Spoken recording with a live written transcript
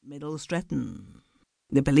Middle Stretton.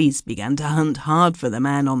 The police began to hunt hard for the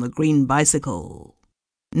man on the green bicycle.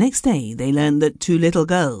 Next day they learned that two little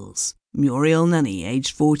girls, Muriel Nunny,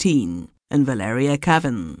 aged 14, and Valeria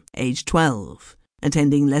Cavan, aged 12,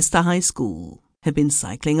 attending Leicester High School, had been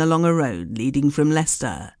cycling along a road leading from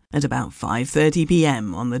Leicester at about 5:30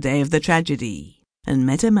 p.m. on the day of the tragedy, and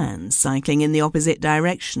met a man cycling in the opposite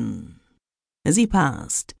direction. As he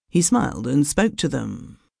passed, he smiled and spoke to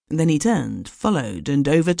them. Then he turned, followed, and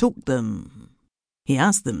overtook them. He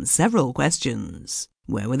asked them several questions.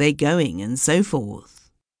 Where were they going, and so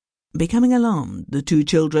forth. Becoming alarmed, the two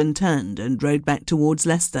children turned and rode back towards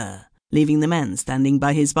Leicester, leaving the man standing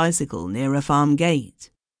by his bicycle near a farm gate.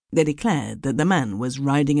 They declared that the man was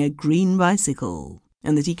riding a green bicycle,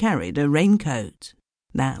 and that he carried a raincoat.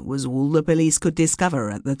 That was all the police could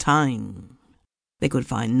discover at the time. They could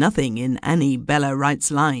find nothing in Annie Bella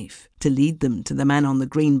Wright's life to lead them to the man on the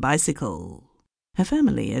green bicycle. Her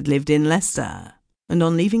family had lived in Leicester, and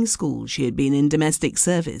on leaving school she had been in domestic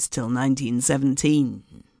service till 1917.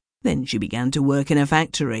 Then she began to work in a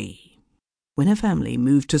factory. When her family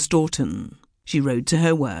moved to Staunton, she rode to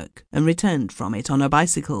her work and returned from it on a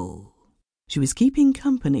bicycle. She was keeping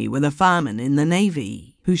company with a fireman in the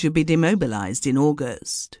Navy who should be demobilized in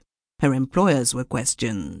August. Her employers were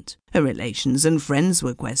questioned. Her relations and friends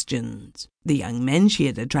were questioned. The young men she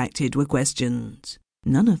had attracted were questioned.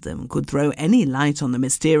 None of them could throw any light on the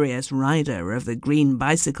mysterious rider of the green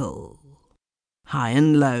bicycle. High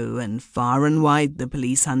and low and far and wide the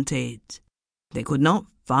police hunted. They could not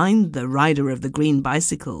find the rider of the green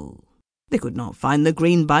bicycle. They could not find the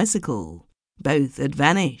green bicycle. Both had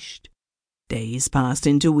vanished. Days passed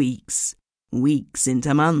into weeks, weeks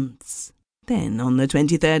into months. Then, on the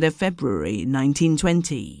 23rd of February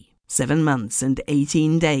 1920, 7 months and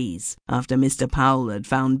 18 days after Mr. Powell had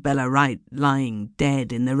found Bella Wright lying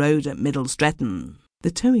dead in the road at Middle Stretton, the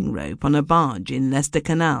towing rope on a barge in Leicester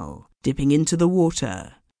Canal, dipping into the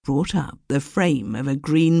water, brought up the frame of a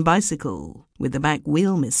green bicycle with the back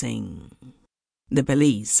wheel missing. The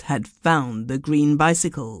police had found the green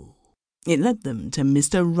bicycle. It led them to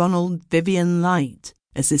Mr. Ronald Vivian Light,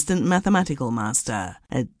 Assistant Mathematical Master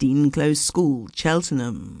at Dean Close School,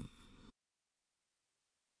 Cheltenham.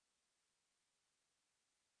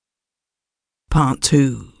 Part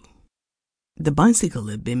 2. The bicycle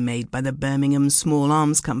had been made by the Birmingham Small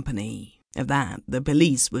Arms Company. Of that the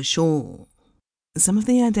police were sure. Some of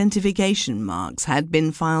the identification marks had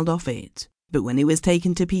been filed off it, but when it was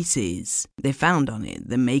taken to pieces, they found on it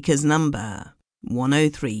the maker's number,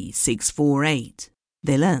 103648.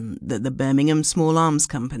 They learned that the Birmingham Small Arms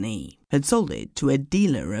Company had sold it to a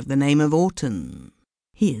dealer of the name of Orton.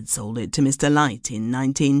 He had sold it to Mr. Light in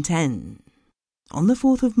 1910. On the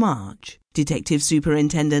 4th of March, Detective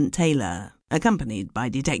Superintendent Taylor, accompanied by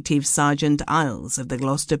Detective Sergeant Isles of the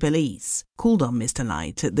Gloucester Police, called on Mr.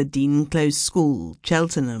 Light at the Dean Close School,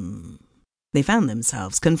 Cheltenham. They found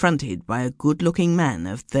themselves confronted by a good-looking man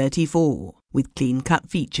of 34, with clean-cut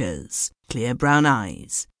features, clear brown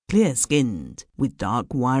eyes, clear-skinned, with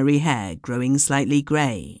dark wiry hair growing slightly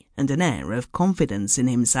grey, and an air of confidence in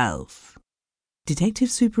himself.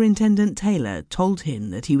 Detective Superintendent Taylor told him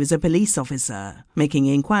that he was a police officer making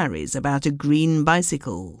inquiries about a green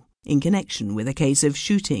bicycle in connection with a case of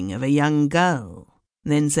shooting of a young girl,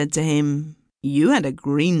 then said to him, "You had a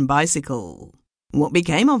green bicycle. What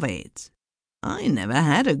became of it?" "I never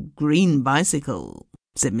had a green bicycle,"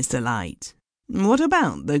 said Mr. Light. "What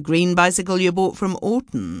about the green bicycle you bought from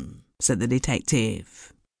Orton?" said the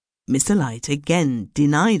detective. Mr. Light again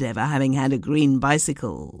denied ever having had a green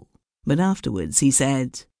bicycle, but afterwards he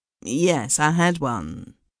said, "Yes, I had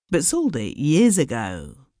one, but sold it years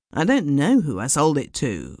ago. I don't know who I sold it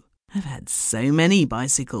to. I've had so many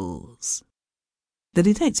bicycles." The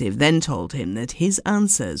detective then told him that his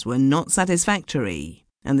answers were not satisfactory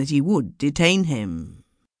and that he would detain him.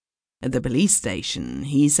 At the police station,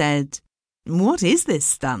 he said, "What is this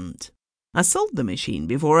stunt? I sold the machine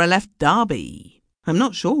before I left Derby. I'm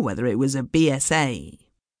not sure whether it was a BSA.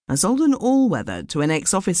 I sold an all-weather to an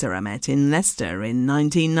ex-officer I met in Leicester in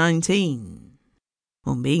 1919.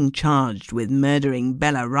 On being charged with murdering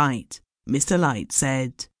Bella Wright, Mr. Light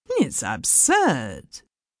said, "It's absurd."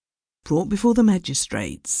 Brought before the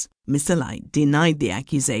magistrates, Mr. Light denied the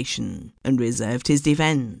accusation and reserved his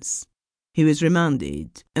defence. He was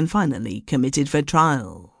remanded and finally committed for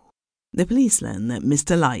trial. The police learned that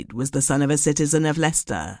Mr. Light was the son of a citizen of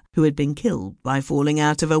Leicester who had been killed by falling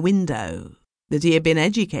out of a window, that he had been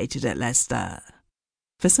educated at Leicester.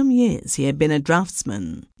 For some years he had been a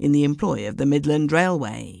draftsman in the employ of the Midland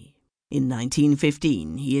Railway. In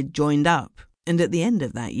 1915 he had joined up, and at the end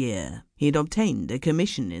of that year he had obtained a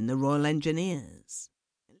commission in the Royal Engineers.